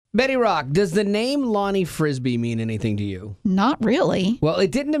Betty Rock, does the name Lonnie Frisbee mean anything to you? Not really. Well, it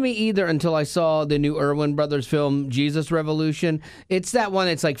didn't to me either until I saw the new Erwin Brothers film, Jesus Revolution. It's that one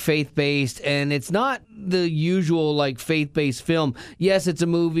that's like faith-based, and it's not the usual like faith-based film. Yes, it's a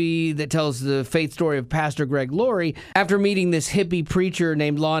movie that tells the faith story of Pastor Greg Laurie after meeting this hippie preacher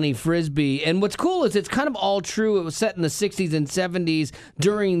named Lonnie Frisbee. And what's cool is it's kind of all true. It was set in the 60s and 70s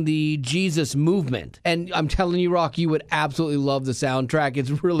during the Jesus movement. And I'm telling you, Rock, you would absolutely love the soundtrack. It's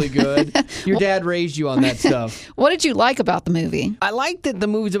really good. Your dad raised you on that stuff. What did you like about the movie? I like that the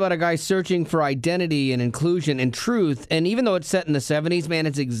movie's about a guy searching for identity and inclusion and truth. And even though it's set in the 70s, man,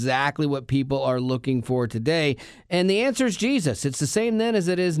 it's exactly what people are looking for today. And the answer is Jesus. It's the same then as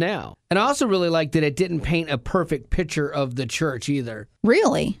it is now. And I also really liked that it didn't paint a perfect picture of the church either.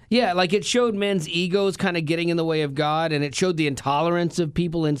 Really? Yeah, like it showed men's egos kind of getting in the way of God, and it showed the intolerance of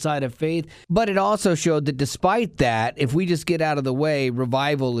people inside of faith. But it also showed that despite that, if we just get out of the way,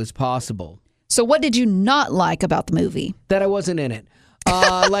 revival is possible. So what did you not like about the movie? That I wasn't in it.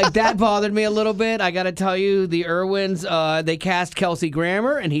 Like that bothered me a little bit. I got to tell you, the Irwins, they cast Kelsey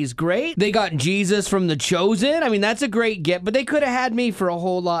Grammer, and he's great. They got Jesus from The Chosen. I mean, that's a great get, but they could have had me for a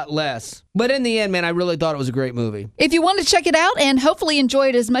whole lot less. But in the end, man, I really thought it was a great movie. If you want to check it out and hopefully enjoy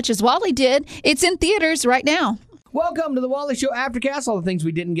it as much as Wally did, it's in theaters right now. Welcome to the Wally Show Aftercast. All the things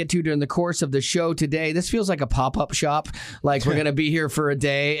we didn't get to during the course of the show today. This feels like a pop-up shop. Like we're going to be here for a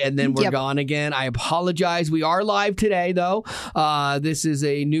day and then we're gone again. I apologize. We are live today, though. This is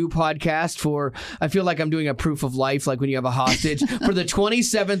a new podcast for, I feel like I'm doing a proof of life, like when you have a hostage, for the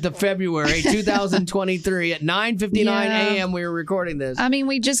 27th of February, 2023 at 9:59 a.m. We were recording this. I mean,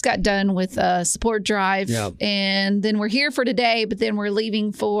 we just got done with a support drive and then we're here for today, but then we're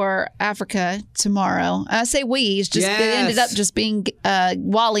leaving for Africa tomorrow. I say we. It ended up just being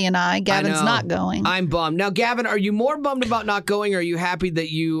Wally and I. Gavin's not going. I'm bummed. Now, Gavin, are you more bummed about not going, or are you happy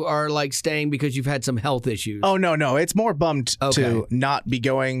that you are like staying because you've had some health issues? Oh, no. It's more bummed to not be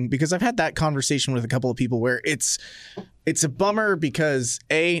going because I've had that conversation with a couple of people where it's a bummer because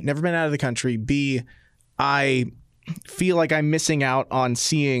A, never been out of the country. B, I feel like I'm missing out on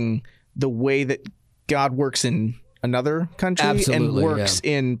seeing the way that God works in another country and works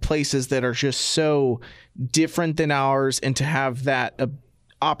in places that are just so different than ours, and to have that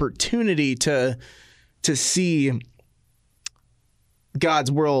opportunity to see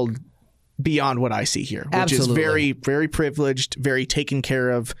God's world beyond what I see here, which is very, very privileged, very taken care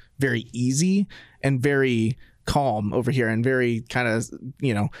of, very easy, and very calm over here, and very kind of,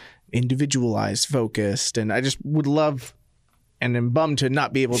 individualized, focused. And I just would love and am bummed to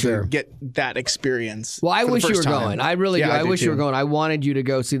not be able to get that experience. Well, I wish you were going. I really do. I wish you were going. I wanted you to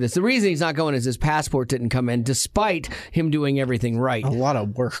go see this. The reason he's not going is his passport didn't come in, despite him doing everything right. A lot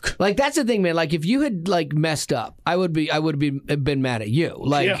of work. Like, that's the thing, man. Like, if you had messed up, I would have been mad at you.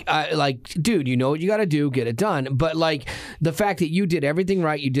 Dude, you know what you got to do, get it done. But like the fact that you did everything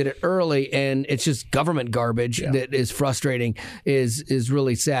right, you did it early, and it's just government garbage that is frustrating is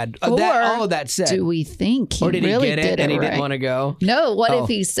really sad. All of that said, do we think he did really he get it and he didn't want to go? No, what if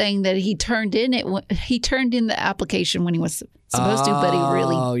he's saying that he turned in the application when he was supposed to, but he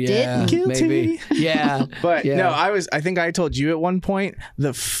really didn't? Guilty. Maybe. Yeah. But no, I think I told you at one point,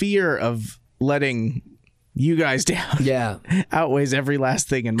 the fear of letting you guys down outweighs every last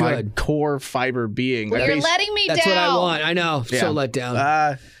thing in my core fiber being. Well, you're letting me down. That's what I want. I know. Yeah. So let down.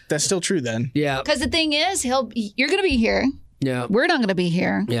 That's still true then. Yeah. Because the thing is, you're going to be here. Yeah. We're not going to be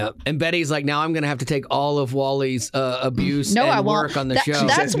here. Yeah. And Betty's like, now I'm going to have to take all of Wally's abuse and work on the show.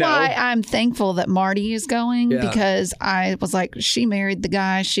 That's why I'm thankful that Marty is going, because I was like, she married the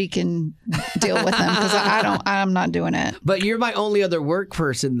guy. She can deal with him, because I'm not doing it. But you're my only other work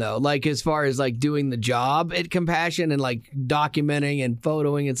person, though, like as far as like doing the job at Compassion and like documenting and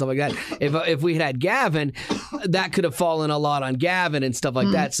photoing and stuff like that. If we had Gavin, that could have fallen a lot on Gavin and stuff like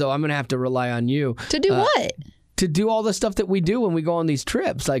that. So I'm going to have to rely on you. To do what? To do all the stuff that we do when we go on these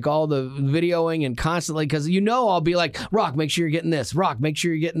trips, like all the videoing and constantly, because I'll be like, Rock, make sure you're getting this. Rock, make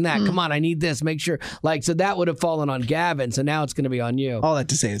sure you're getting that. Come on, I need this. Make sure. So that would have fallen on Gavin. So now it's going to be on you. All that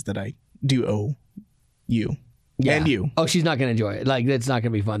to say is that I do owe you. Yeah. And you. Oh, she's not going to enjoy it. Like, it's not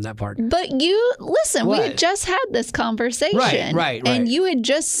going to be fun, that part. But listen, we had just had this conversation. Right. And you had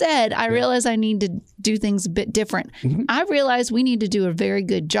just said, I realize I need to do things a bit different. Mm-hmm. I realize we need to do a very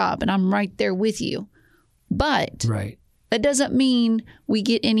good job, and I'm right there with you. But that doesn't mean we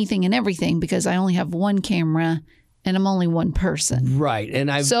get anything and everything, because I only have one camera and I'm only one person. Right.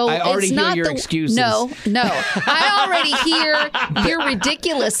 And I already hear your excuses. No. I already hear your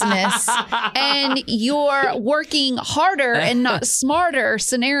ridiculousness and your working harder and not smarter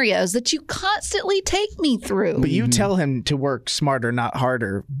scenarios that you constantly take me through. But you tell him to work smarter, not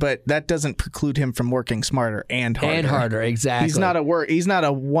harder. But that doesn't preclude him from working smarter and harder. And harder, exactly. He's not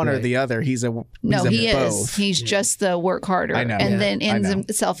a one or the other. He's a No, he both. is. He's just the work harder. I know. And then ends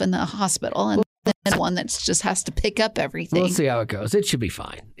himself in the hospital. And then one that just has to pick up everything. We'll see how it goes. It should be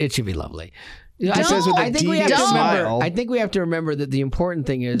fine. It should be lovely. I think we have to remember that the important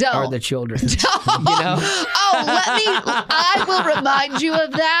thing are the children. You know? I will remind you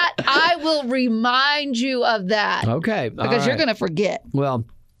of that. I will remind you of that. Okay. Because you're going to forget. Well,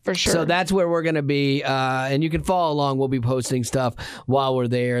 for sure. So that's where we're going to be. And you can follow along. We'll be posting stuff while we're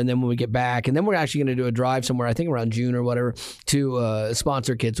there. And then when we get back, and then we're actually going to do a drive somewhere, I think around June or whatever, to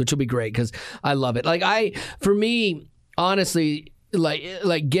sponsor kids, which will be great because I love it. For me, honestly,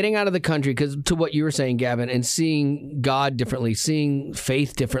 like getting out of the country, because to what you were saying, Gavin, and seeing God differently, seeing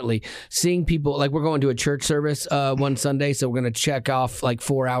faith differently, seeing people, like we're going to a church service one Sunday, so we're going to check off like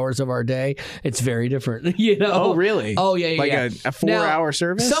 4 hours of our day. It's very different, you know? Oh, really? Oh, yeah. Like a 4-hour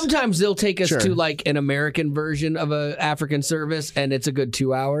service? Sometimes they'll take us to like an American version of an African service, and it's a good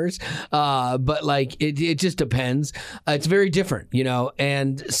 2 hours. But like it just depends. It's very different, you know?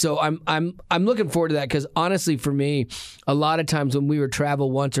 And so I'm looking forward to that because honestly, for me, a lot of times when we would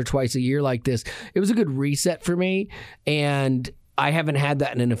travel once or twice a year like this, it was a good reset for me. And I haven't had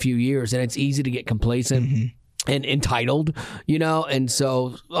that in a few years. And it's easy to get complacent and entitled, you know? And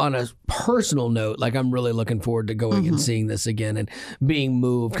so on a personal note, like I'm really looking forward to going and seeing this again and being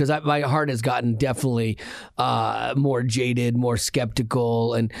moved because my heart has gotten definitely more jaded, more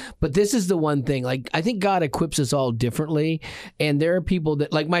skeptical. But this is the one thing, like I think God equips us all differently. And there are people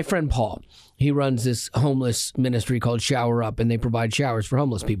that, like my friend Paul, he runs this homeless ministry called Shower Up, and they provide showers for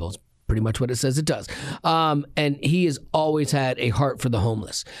homeless people. It's pretty much what it says it does. And he has always had a heart for the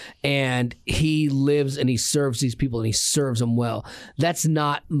homeless. And he lives and he serves these people and he serves them well. That's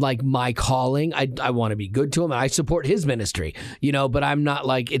not like my calling. I want to be good to him. And I support his ministry, you know, but I'm not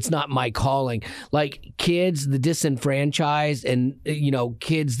like, it's not my calling. Like kids, the disenfranchised and, you know,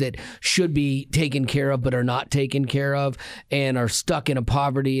 kids that should be taken care of but are not taken care of and are stuck in a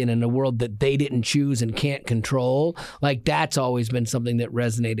poverty and in a world that they didn't choose and can't control. Like that's always been something that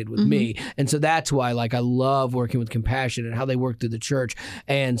resonated with me. And so that's why, like, I love working with Compassion and how they work through the church.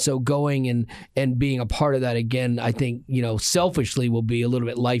 And so going and being a part of that again, I think, you know, selfishly will be a little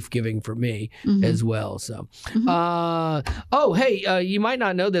bit life-giving for me as well. So, hey, you might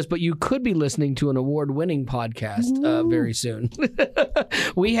not know this, but you could be listening to an award-winning podcast very soon.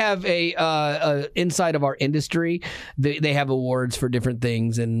 We have a inside of our industry. They have awards for different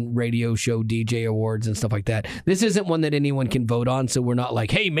things and radio show DJ awards and stuff like that. This isn't one that anyone can vote on, so we're not like,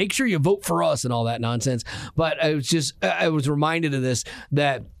 hey, make sure you vote for us and all that nonsense. But I was reminded of this,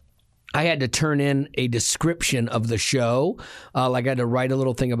 that I had to turn in a description of the show. Like I had to write a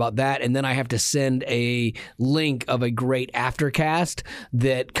little thing about that. And then I have to send a link of a great aftercast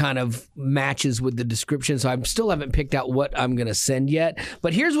that kind of matches with the description. So I still haven't picked out what I'm going to send yet.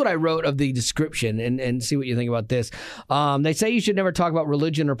 But here's what I wrote of the description and see what you think about this. They say you should never talk about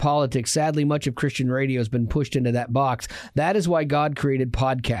religion or politics. Sadly, much of Christian radio has been pushed into that box. That is why God created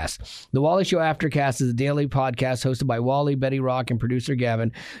podcasts. The Wally Show Aftercast is a daily podcast hosted by Wally, Betty Rock, and producer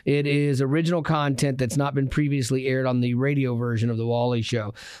Gavin. It is original content that's not been previously aired on the radio version of The Wally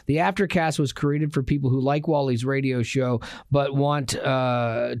Show. The Aftercast was created for people who like Wally's radio show but want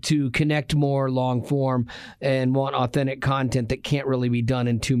to connect more long form and want authentic content that can't really be done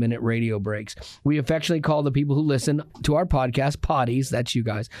in 2-minute radio breaks. We affectionately call the people who listen to our podcast potties. That's you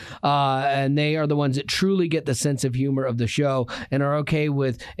guys. And they are the ones that truly get the sense of humor of the show and are okay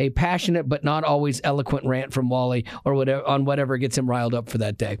with a passionate but not always eloquent rant from Wally or whatever gets him riled up for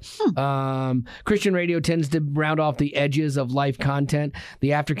that day. Christian radio tends to round off the edges of life content. The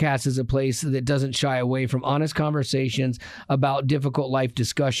Aftercast is a place that doesn't shy away from honest conversations about difficult life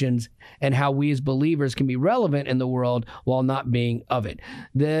discussions and how we as believers can be relevant in the world while not being of it.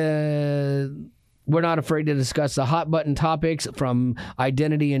 We're not afraid to discuss the hot button topics from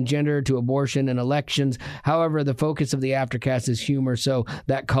identity and gender to abortion and elections. However, the focus of the Aftercast is humor, so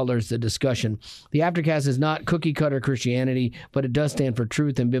that colors the discussion. The Aftercast is not cookie cutter Christianity, but it does stand for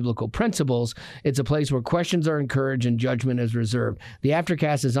truth and biblical principles. It's a place where questions are encouraged and judgment is reserved. The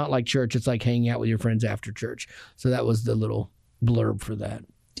Aftercast is not like church. It's like hanging out with your friends after church. So that was the little blurb for that.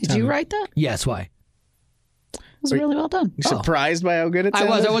 Did you write that? Yes. Why? was really well done. Surprised by how good it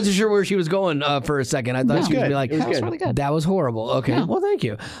sounded? I wasn't sure where she was going for a second. I thought she was going to be like, that was really good. That was horrible. Okay. Yeah. Well, thank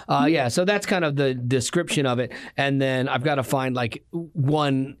you. Yeah. So that's kind of the description of it. And then I've got to find like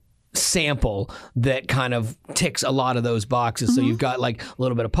one sample that kind of ticks a lot of those boxes. So you've got like a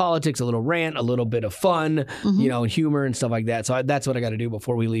little bit of politics, a little rant, a little bit of fun, humor and stuff like that. So that's what I got to do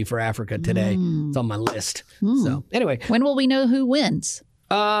before we leave for Africa today. It's on my list. So anyway. When will we know who wins?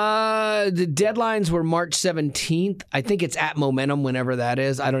 The deadlines were March 17th. I think it's at Momentum, whenever that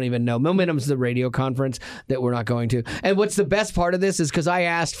is. I don't even know. Momentum's the radio conference that we're not going to. And what's the best part of this is because I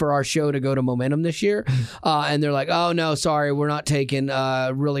asked for our show to go to Momentum this year, and they're like, oh, no, sorry, we're not taking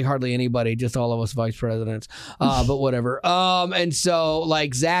really hardly anybody, just all of us vice presidents, but whatever. And so,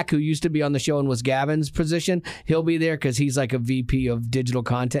 like, Zach, who used to be on the show and was Gavin's position, he'll be there because he's like a VP of digital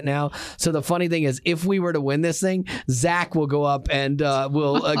content now. So the funny thing is, if we were to win this thing, Zach will go up and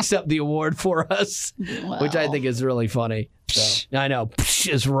will accept the award for us, which I think is really funny. So, I know. Psh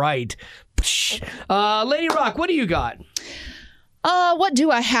is right. Psh. Lady Rock, what do you got? What do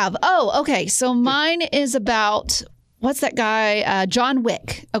I have? Oh, okay. So mine is about... What's that guy? John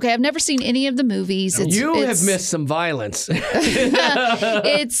Wick. Okay, I've never seen any of the movies. You have missed some violence.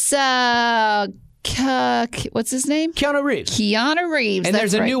 It's... what's his name? Keanu Reeves. Keanu Reeves. And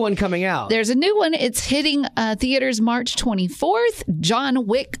there's a new one coming out. There's a new one. It's hitting theaters March 24th, John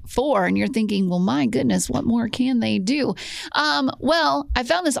Wick 4. And you're thinking, well, my goodness, what more can they do? Well, I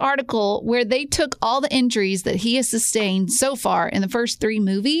found this article where they took all the injuries that he has sustained so far in the first 3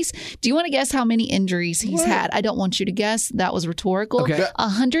 movies. Do you want to guess how many injuries he's had? I don't want you to guess. That was rhetorical. Okay.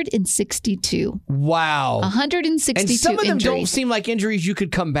 162. Wow. 162 And some of them injuries. don't seem like injuries you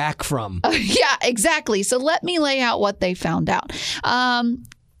could come back from. Yeah, exactly. So let me lay out what they found out.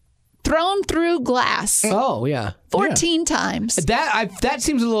 Thrown through glass. Oh, yeah. 14 times. That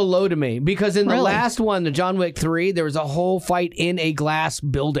seems a little low to me because in the last one, the John Wick 3, there was a whole fight in a glass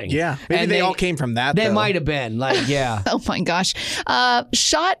building. Yeah. Maybe they all came from that, They might have been. Like, yeah. Oh, my gosh.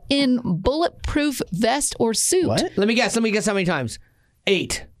 Shot in bulletproof vest or suit. What? Let me guess how many times.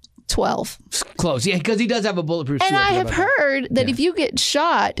 8. 12. Close. Yeah, because he does have a bulletproof suit. And I have heard that if you get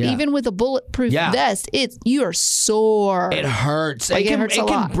shot, even with a bulletproof vest, you are sore. It hurts. Like, it hurts a lot.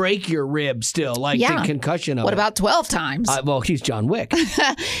 It can break your ribs still, like the concussion of it. What about 12 times? Well, he's John Wick.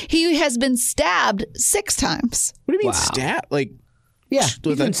 He has been stabbed 6 times. What do you mean stabbed? Like, he's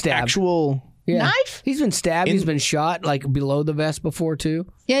been stabbed. Actual... Yeah. Knife? He's been stabbed. He's been shot, like, below the vest before,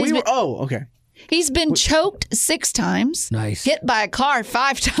 too. Yeah, okay. He's been choked 6 times. Nice. Hit by a car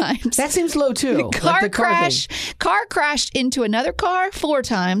 5 times. That seems low too. Car crashed into another car 4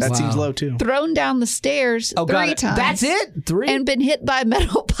 times. That seems low too. Thrown down the stairs 3 times. That's it? 3? And been hit by a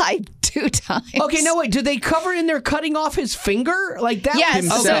metal pipe 2 times. Okay, no, wait. Did they cover in there cutting off his finger? Like that? Yes.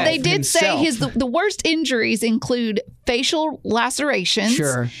 Himself. So they did say Himself. the worst injuries include facial lacerations,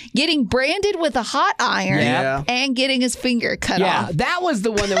 getting branded with a hot iron, and getting his finger cut off. Yeah, that was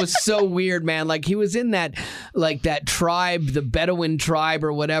the one that was so weird, man. Like he was in that tribe, the Bedouin tribe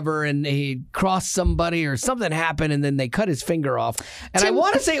or whatever, and he crossed somebody or something happened, and then they cut his finger off. And I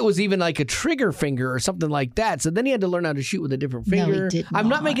want to say it was even like a trigger finger or something like that. So then he had to learn how to shoot with a different finger. No, he did I'm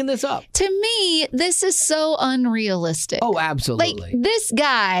not making this up. To me, this is so unrealistic. Oh, absolutely. Like, this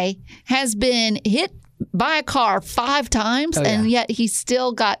guy has been hit by a car 5 times, and yet he's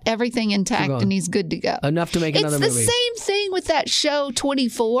still got everything intact and he's good to go. Enough to make another movie. It's the same thing with that show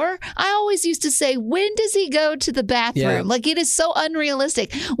 24. I always used to say, when does he go to the bathroom? Yeah. Like, it is so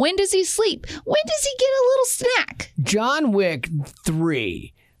unrealistic. When does he sleep? When does he get a little snack? John Wick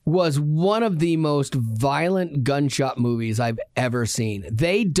 3 was one of the most violent gunshot movies I've ever seen.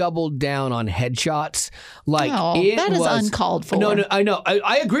 They doubled down on headshots. Like that is uncalled for. No, I know.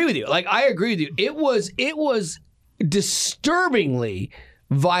 I agree with you. Like, I agree with you. It was disturbingly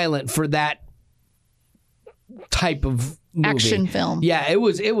violent for that type of movie. Action film. Yeah, it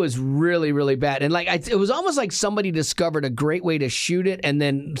was really, really bad. And like it was almost like somebody discovered a great way to shoot it and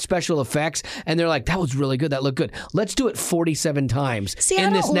then special effects, and they're like, that was really good, that looked good. Let's do it 47 times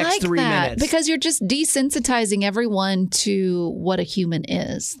in this next 3 minutes. Because you're just desensitizing everyone to what a human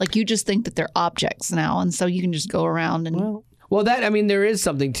is. Like, you just think that they're objects now, and so you can just go around and Well, there is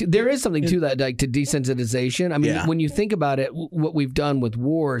something to that, like, to desensitization. I mean, when you think about it, what we've done with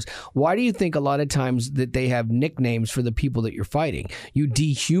wars, why do you think a lot of times that they have nicknames for the people that you're fighting? You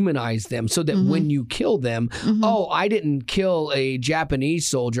dehumanize them so that when you kill them, I didn't kill a Japanese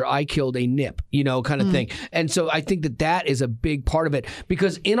soldier, I killed a nip, kind of thing. And so I think that is a big part of it,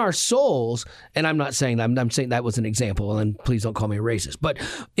 because in our souls, and I'm not saying I'm saying that was an example, and please don't call me a racist, but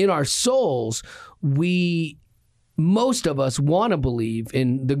in our souls, we most of us want to believe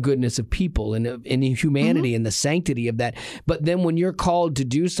in the goodness of people and in humanity and the sanctity of that. But then when you're called to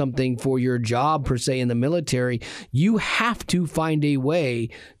do something for your job, per se, in the military, you have to find a way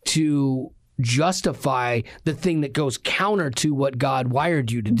to justify the thing that goes counter to what God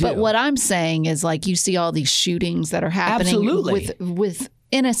wired you to do. But what I'm saying is, like, you see all these shootings that are happening with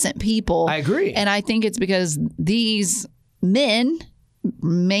innocent people. I agree. And I think it's because these men,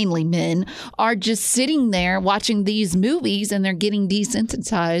 mainly men, are just sitting there watching these movies and they're getting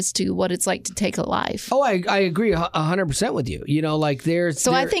desensitized to what it's like to take a life. Oh, I agree 100% with you. You know, like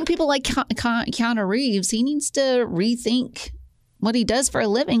I think people like Keanu Reeves, he needs to rethink what he does for a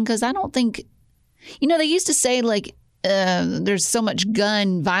living, because I don't think, they used to say, like, there's so much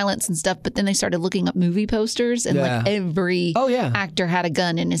gun violence and stuff, but then they started looking up movie posters and like every actor had a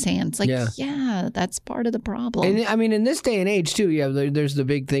gun in his hands. Like, that's part of the problem. And I mean, in this day and age too, there's the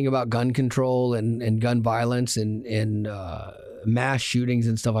big thing about gun control and gun violence and mass shootings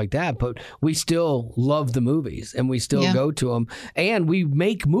and stuff like that, but we still love the movies and we still go to them, and we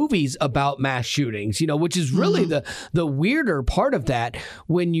make movies about mass shootings, which is really the weirder part of that.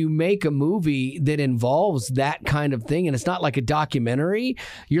 When you make a movie that involves that kind of thing and it's not like a documentary,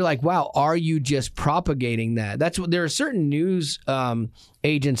 you're like, wow, are you just propagating that? There are certain news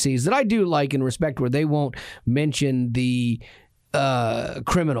agencies that I do like and respect where they won't mention the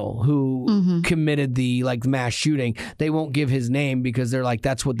criminal who committed the mass shooting. They won't give his name because they're like,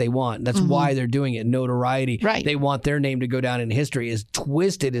 that's what they want. That's why they're doing it. Notoriety. Right. They want their name to go down in history, as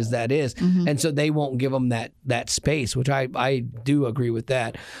twisted as that is. And so they won't give them that space, which I do agree with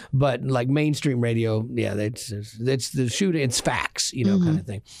that. But like mainstream radio, it's the shooting. It's facts, kind of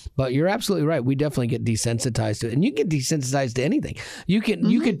thing. But you're absolutely right. We definitely get desensitized to it, and you get desensitized to anything. You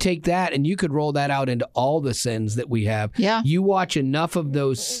could take that and you could roll that out into all the sins that we have. Yeah. You watch enough of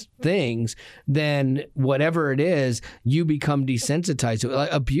those things, then whatever it is, you become desensitized to it.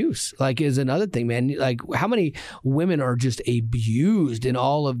 Like abuse, is another thing, man. Like, how many women are just abused in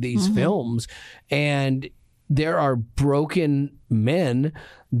all of these films, and there are broken men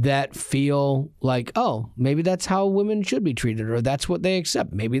that feel like, oh, maybe that's how women should be treated, or that's what they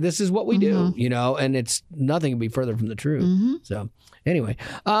accept. Maybe this is what we do, and it's nothing can be further from the truth. So anyway,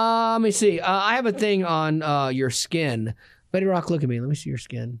 let me see. I have a thing on your skin. Betty Rock, look at me. Let me see your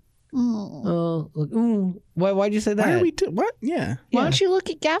skin. Oh, look. Why'd you say that? Why are we what? Yeah. Why don't you look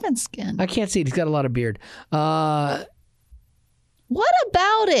at Gavin's skin? I can't see it. He's got a lot of beard. What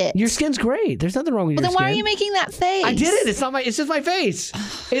about it? Your skin's great. There's nothing wrong with your skin. Then why are you making that face? I did it. It's just my face.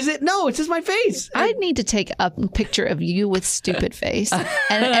 Is it? No, it's just my face. I need to take a picture of you with stupid face. And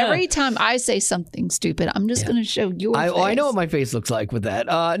every time I say something stupid, I'm just going to show your face. I know what my face looks like with that.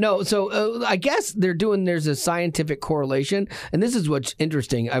 No, so I guess there's a scientific correlation. And this is what's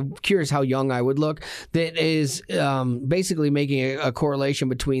interesting. I'm curious how young I would look. That is basically making a correlation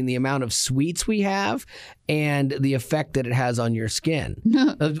between the amount of sweets we have and the effect that it has on your skin.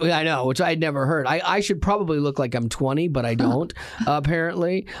 I know, which I'd never heard. I should probably look like I'm 20, but I don't,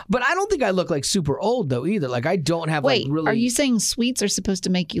 apparently. But I don't think I look like super old, though, either. Like, I don't have Wait, really... are you saying sweets are supposed to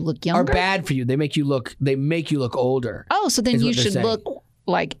make you look younger? Are bad for you. They make you look older. Oh, so then you should look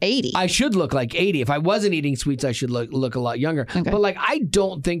like 80. I should look like 80. If I wasn't eating sweets, I should look a lot younger. Okay. But I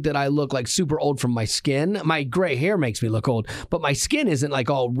don't think that I look like super old from my skin. My gray hair makes me look old, but my skin isn't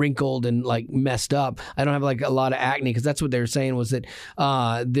all wrinkled and messed up. I don't have a lot of acne, because that's what they were saying was that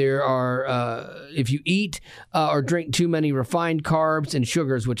there are if you eat or drink too many refined carbs and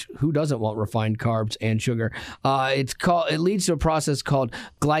sugars, which who doesn't want refined carbs and sugar? It leads to a process called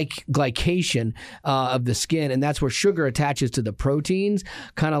glycation of the skin, and that's where sugar attaches to the proteins,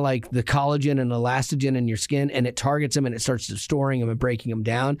 kind of like the collagen and elastin in your skin, and it targets them and it starts storing them and breaking them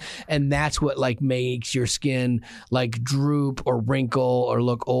down, and that's what makes your skin droop or wrinkle or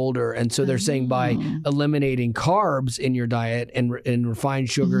look older. And so they're saying by eliminating carbs in your diet and refined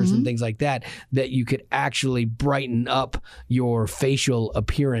sugars and things like that you could actually brighten up your facial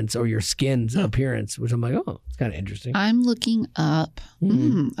appearance or your skin's appearance, which I'm like, oh, it's kind of interesting. I'm looking up.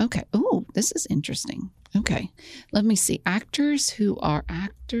 Okay. Oh, this is interesting. Okay. Let me see. Actors who are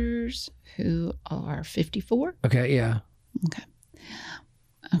 54. Okay. Yeah. Okay.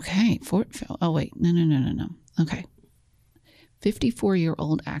 Oh, wait. No. Okay.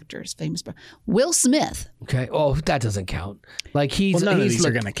 54-year-old actors, famous. Will Smith. Okay. Oh, that doesn't count. None of these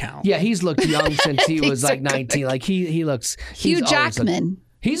are going to count. Yeah, he's looked young since he was 19. He looks. Hugh Jackman.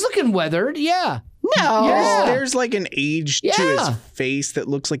 He's looking weathered. Yeah. No. There's an age to his face that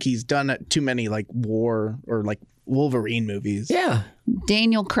looks like he's done too many war or Wolverine movies. Yeah.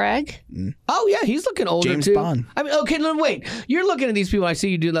 Daniel Craig. Oh, yeah, he's looking older, James too. Bond. I mean, okay, no, wait. You're looking at these people. I see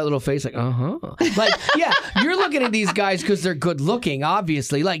you do that little face like, uh-huh. Like, yeah, you're looking at these guys because they're good looking,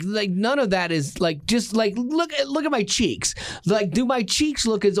 obviously. Like none of that is, like, just, like, look at my cheeks. Like, do my cheeks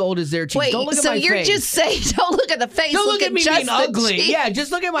look as old as their cheeks? Wait, don't look at so my you're face. just saying, don't look at the face. Don't look at me just being the ugly. cheeks. Yeah,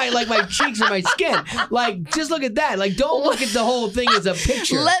 just look at my cheeks and my skin. Like, just look at that. Like, don't look at the whole thing as a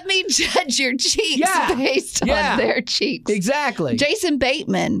picture. Let me judge your cheeks Yeah. based Yeah. on their cheeks. Exactly. Jason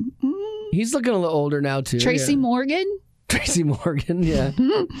Bateman. He's looking a little older now, too. Tracy yeah. Morgan. Tracy Morgan, yeah.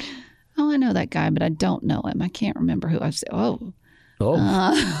 Oh, I know that guy, but I don't know him. I can't remember who I've said. Oh.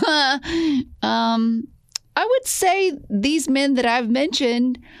 I would say these men that I've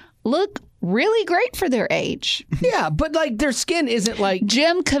mentioned look really great for their age. Yeah, but like their skin isn't like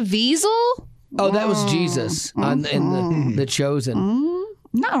Jim Caviezel? Oh, that was Jesus in the Chosen.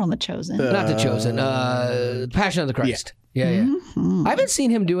 Not on The Chosen. Not the Chosen. Passion of the Christ. Yeah, yeah. I haven't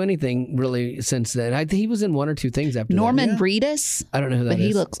seen him do anything really since then. I think he was in one or two things after Norman that. Reedus. I don't know who that but is.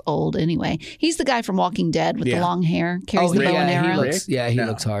 he looks old anyway. He's the guy from Walking Dead with the long hair. Carries the bow and arrow. He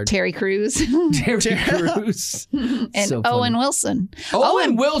looks hard. Terry Crews. Terry Crews. And So Owen funny. Wilson.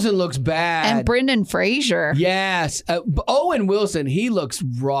 Owen Wilson looks bad. And Brendan Fraser. Yes. Owen Wilson, he looks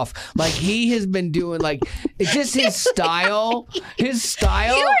rough. Like he has been doing like, it's just his style. His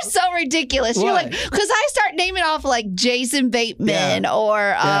style. You are so ridiculous. What? You're like, because I start naming off like Jason Bateman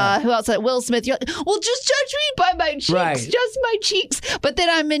or who else? Will Smith. You're like, well, just judge me by my cheeks, Right. just my cheeks. But then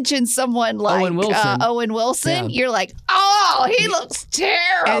I mentioned someone like Owen Wilson. You're like, oh, he looks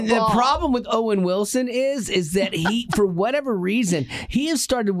terrible. And the problem with Owen Wilson is that he, for whatever reason, he has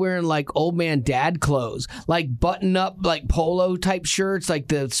started wearing like old man dad clothes, like button up, like polo type shirts, like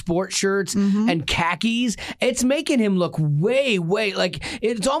the sport shirts and khakis. It's making him look way like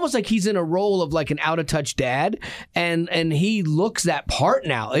it's almost like he's in a role of like an out of touch dad, and he looks that part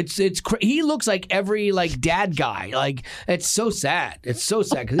now. He looks like every like dad guy. Like it's so sad. It's so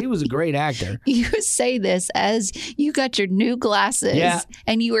sad because he was a great actor. You say this as you got your new glasses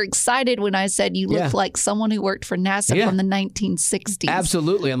and you were excited when I said you looked like someone who worked for NASA from the 1960s.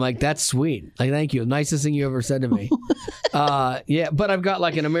 Absolutely. I'm like, that's sweet. Like, thank you. Nicest thing you ever said to me. But I've got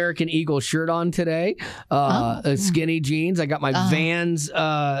like an American Eagle shirt on today, skinny jeans. I got my Vans,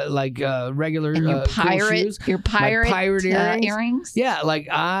 regular and your pirate, cool shoes. Your pirate earrings. Yeah, like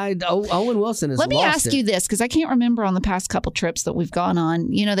Owen Wilson is. Let me ask you this, because I can't remember on the past couple trips that we've gone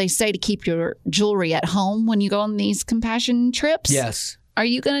on. You know, they say to keep your jewelry at home when you go on these compassion trips. Yes. Are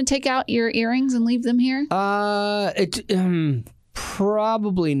you going to take out your earrings and leave them here?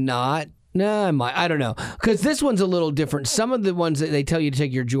 Probably not. No, I might. I don't know. Because this one's a little different. Some of the ones that they tell you to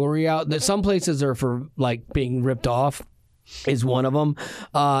take your jewelry out, that some places are for like being ripped off. Is one of them.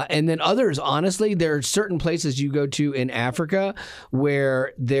 And then others, honestly, there are certain places you go to in Africa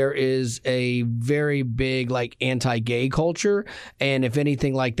where there is a very big like anti-gay culture. And if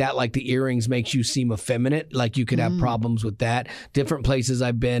anything like that, like the earrings makes you seem effeminate, like you could have problems with that. Different places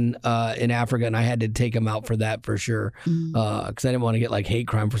I've been in Africa and I had to take them out for that for sure. Because I didn't want to get like hate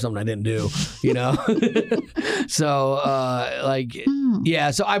crime for something I didn't do, you know? So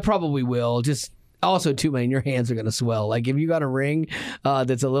so I probably will just. Also, too, man, your hands are going to swell. Like, if you got a ring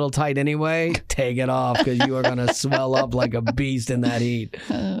that's a little tight anyway, take it off because you are going to swell up like a beast in that heat.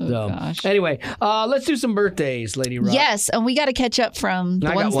 Gosh. Anyway, let's do some birthdays, Lady Rock. Yes, and we got to catch up from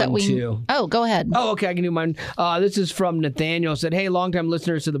the ones that we... Too. Oh, go ahead. Oh, okay, I can do mine. This is from Nathaniel. Said, hey, longtime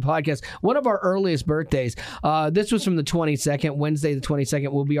listeners to the podcast. One of our earliest birthdays. This was from the 22nd. Wednesday the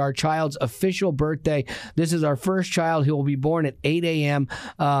 22nd will be our child's official birthday. This is our first child who will be born at 8 a.m.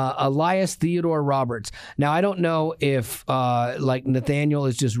 Elias Theodore Roberts. Now, I don't know if Nathaniel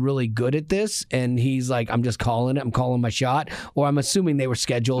is just really good at this and he's like, I'm just calling it. I'm calling my shot. Or I'm assuming they were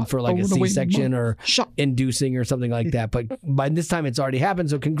scheduled for like a C-section or inducing or something like that. But by this time, it's already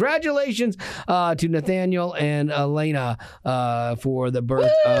happened. So congratulations to Nathaniel and Elena for the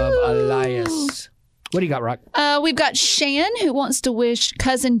birth of Elias. What do you got, Rock? We've got Shan, who wants to wish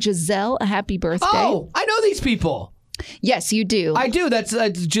cousin Giselle a happy birthday. Oh, I know these people. Yes, you do. I do. That's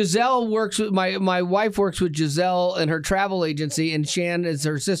Giselle works with my wife works with Giselle and her travel agency, and Shan is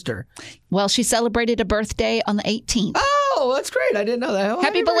her sister. Well, she celebrated a birthday on the 18th. Oh, Oh, that's great. I didn't know that. Oh,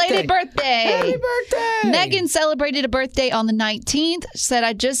 Happy belated birthday. Happy birthday. Megan celebrated a birthday on the 19th, said,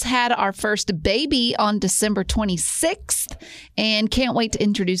 I just had our first baby on December 26th and can't wait to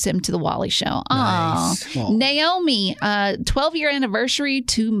introduce him to the Wally Show. Nice. Well, Naomi, 12-year anniversary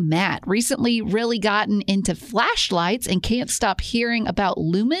to Matt. Recently really gotten into flashlights and can't stop hearing about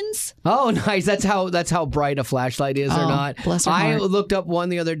lumens. Oh, nice. That's how bright a flashlight is or not. Bless her I heart. looked up one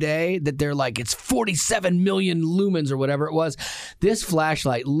the other day that they're like, it's 47 million lumens or whatever it was. This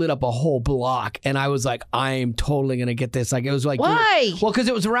flashlight lit up a whole block, and I was like, I'm totally going to get this. Like, it was like, why? Well, because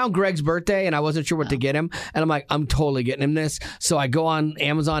it was around Greg's birthday, and I wasn't sure what to get him. And I'm like, I'm totally getting him this. So I go on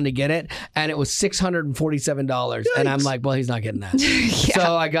Amazon to get it, and it was $647. Yikes. And I'm like, well, he's not getting that.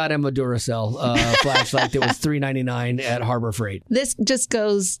 So I got him a Duracell flashlight that was $3.99 at Harbor Freight. This just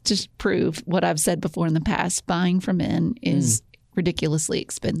goes to prove what I've said before in the past. Buying for men is ridiculously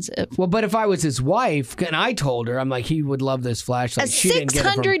expensive. Well, but if I was his wife and I told her, I'm like, he would love this flashlight. A She didn't get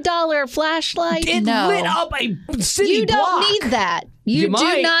it from- $600 flashlight? It no. lit up a city You don't block. need that. You do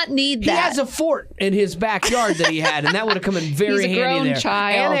might. not need He that. has a fort in his backyard that he had, and that would have come in very He's a handy grown there.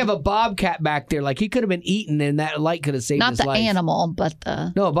 child. And they have a bobcat back there. Like, he could have been eaten, and that light could have saved Not his the life. animal, but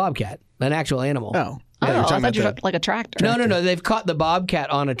the... No, a bobcat. An actual animal. Oh. Oh, Yeah, you're I talking thought you about were like a tractor. No. They've caught the bobcat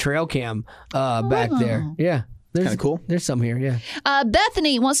on a trail cam back there. Yeah. Kind of cool. There's some here, yeah.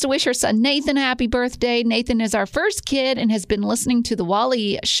 Bethany wants to wish her son Nathan a happy birthday. Nathan is our first kid and has been listening to the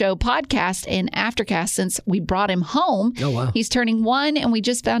Wally Show podcast and Aftercast since we brought him home. Oh, wow. He's turning 1, and we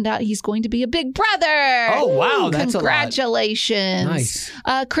just found out he's going to be a big brother. Oh, wow, that's a lot. Congratulations. Nice.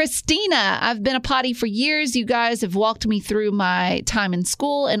 Christina, I've been a potty for years. You guys have walked me through my time in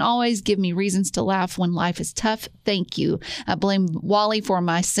school and always give me reasons to laugh when life is tough. Thank you. I blame Wally for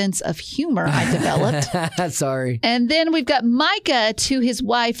my sense of humor I developed. Sorry. And then we've got Micah to his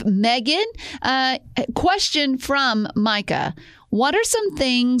wife, Megan. Question from Micah. What are some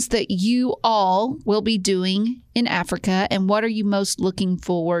things that you all will be doing in Africa, and what are you most looking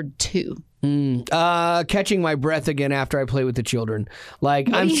forward to? Catching my breath again after I play with the children. Like,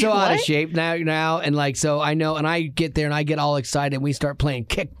 I'm so out of shape now, and like, so I know, and I get there and I get all excited, and we start playing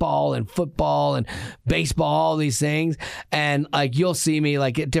kickball and football and baseball, all these things, and like, you'll see me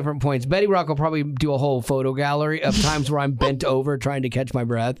like at different points. Betty Rock will probably do a whole photo gallery of times where I'm bent over trying to catch my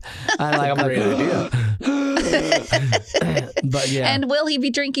breath. And like, I'm like, but yeah. And will he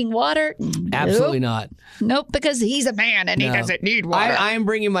be drinking water? Absolutely not. Nope, because he's a man and he doesn't need water. I am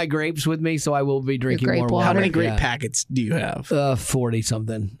bringing my grapes with me, so I will be drinking grape more water. water. How many grape packets do you have? 40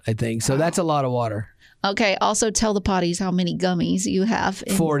 something, I think. So that's a lot of water. Okay, also tell the potties how many gummies you have.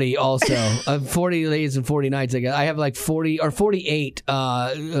 40 also. 40 days and 40 nights. I have like 40 or 48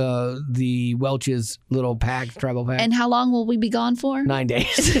 the Welch's little pack, travel pack. And how long will we be gone for? 9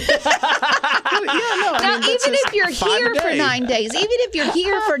 days. Now, even if you're here for 9 days, even if you're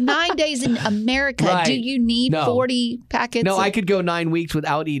here for 9 days in America, Right. do you need No. 40 packets? No, I could go 9 weeks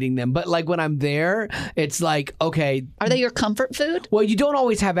without eating them. But like when I'm there, it's like, okay. Are they your comfort food? Well, you don't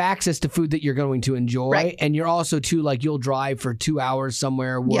always have access to food that you're going to enjoy. Right. And you're also, too, like you'll drive for 2 hours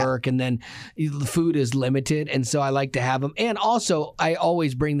somewhere, work, and then the food is limited. And so I like to have them. And also, I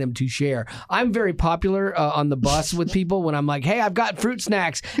always bring them to share. I'm very popular on the bus with people when I'm like, hey, I've got fruit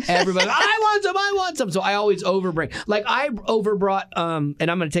snacks. Everybody, I want some. So I always overbring. Like I overbrought, and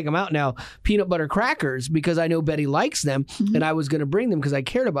I'm going to take them out now, peanut butter crackers because I know Betty likes them. And I was going to bring them because I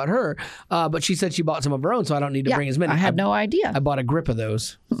cared about her. But she said she bought some of her own, so I don't need to bring as many. I had no idea. I bought a grip of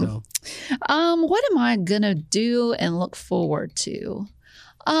those. So. What am I gonna do and look forward to?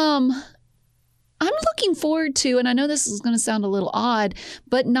 I'm looking forward to, and I know this is gonna sound a little odd,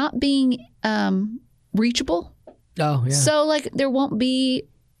 but not being reachable. Oh, yeah. So like there won't be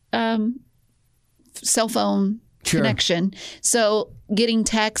cell phone connection. So getting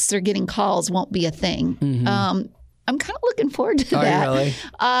texts or getting calls won't be a thing. I'm kind of looking forward to that. Are you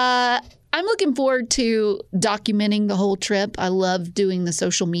really? I'm looking forward to documenting the whole trip. I love doing the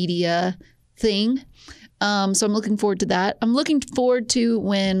social media thing. So I'm looking forward to that. I'm looking forward to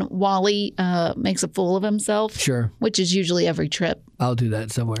when Wally makes a fool of himself. Sure. Which is usually every trip. I'll do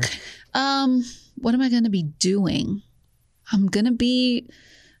that somewhere. What am I going to be doing? I'm going to be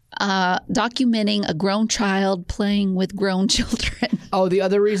documenting a grown child playing with grown children. Oh, the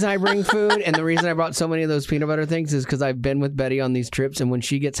other reason I bring food and the reason I brought so many of those peanut butter things is because I've been with Betty on these trips, and when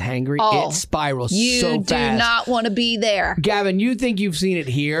she gets hangry, it spirals so fast. You do not want to be there. Gavin, you think you've seen it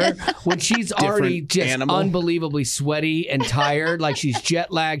here when she's already just animal. unbelievably sweaty and tired, like she's jet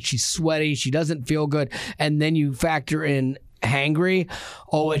lagged, she's sweaty, she doesn't feel good, and then you factor in hangry,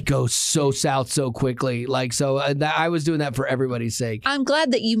 it goes so south so quickly. Like, so I was doing that for everybody's sake. I'm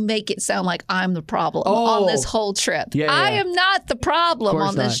glad that you make it sound like I'm the problem on this whole trip. I am not the problem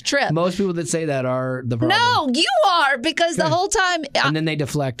on this trip. Most people that say that are the problem. No, you are, because the whole time. And then they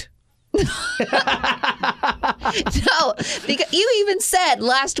deflect. No, because you even said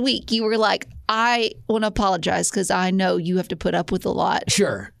last week, you were like, I want to apologize because I know you have to put up with a lot.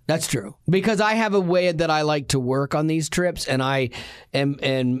 Sure, that's true. Because I have a way that I like to work on these trips, and I am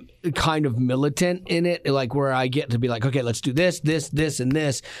kind of militant in it, like where I get to be like, okay, let's do this, and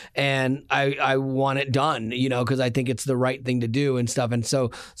this, and I want it done, because I think it's the right thing to do and stuff. And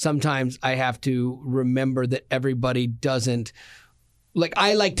so sometimes I have to remember that everybody doesn't. Like,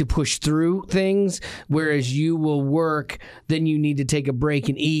 I like to push through things, whereas you will work, then you need to take a break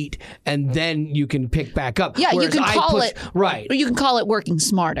and eat, and then you can pick back up. Yeah, whereas you can call it right. Or you can call it working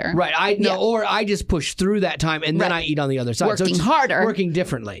smarter. Right. I know, or I just push through that time, and then I eat on the other side. Working harder. Working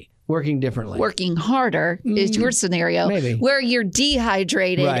differently. Working harder is your scenario. Maybe. Where you're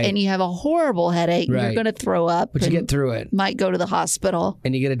dehydrated and you have a horrible headache. Right. You're going to throw up. But you get through it. Might go to the hospital.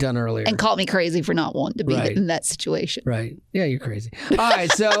 And you get it done earlier. And call me crazy for not wanting to be in that situation. Right. Yeah, you're crazy. All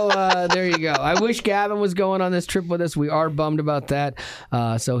right, so there you go. I wish Gavin was going on this trip with us. We are bummed about that.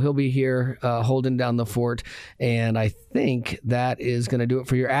 So he'll be here holding down the fort. And I think that is going to do it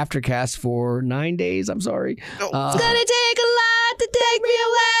for your Aftercast for 9 days. I'm sorry. It's going to take a lot to take me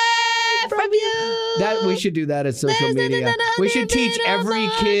away from you. That we should do that as social media. We should teach every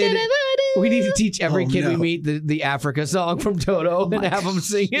kid. We need to teach every kid we meet the Africa song from Toto and have them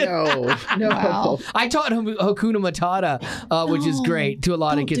sing it. No. Wow. I taught him Hakuna Matata, which is great to a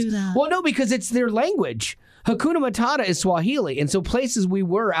lot of kids. Do that. Well, no, because it's their language. Hakuna Matata is Swahili. And so places we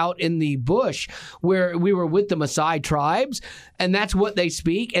were out in the bush where we were with the Maasai tribes, and that's what they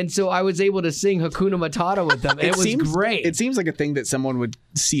speak. And so I was able to sing Hakuna Matata with them. It was great. It seems like a thing that someone would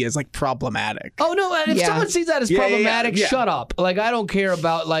see as like problematic. Oh, no. If someone sees that as problematic, shut up. Like, I don't care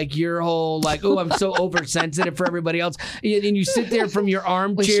about like your whole like, oh, I'm so oversensitive for everybody else. And you sit there from your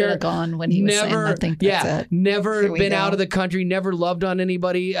armchair. We should have gone when he was saying, I think that's it. Never been out of the country, never loved on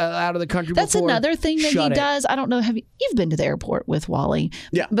anybody out of the country That's before. Another thing that he does. I don't know. You've been to the airport with Wally?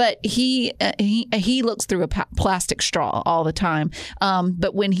 Yeah. But he looks through a plastic straw all the time.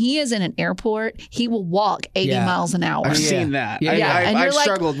 But when he is in an airport, he will walk 80 miles an hour. I've seen that. Yeah. I've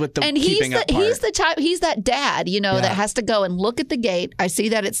struggled with the keeping up part. He's the type. He's that dad, that has to go and look at the gate. I see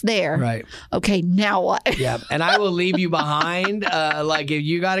that it's there. Right. Okay. Now what? Yeah. And I will leave you behind. Like, if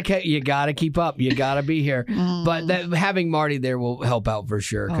you gotta keep up. You gotta be here. But having Marty there will help out for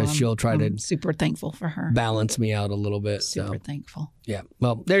sure, because she'll try to super thankful for her. Balance me out a little bit. Super thankful. Yeah.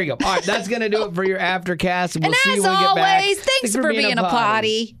 Well, there you go. All right, that's gonna do it for your Aftercast, and we'll see you as when we get back. always, thanks for being a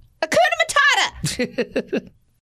potty. Hakuna Matata.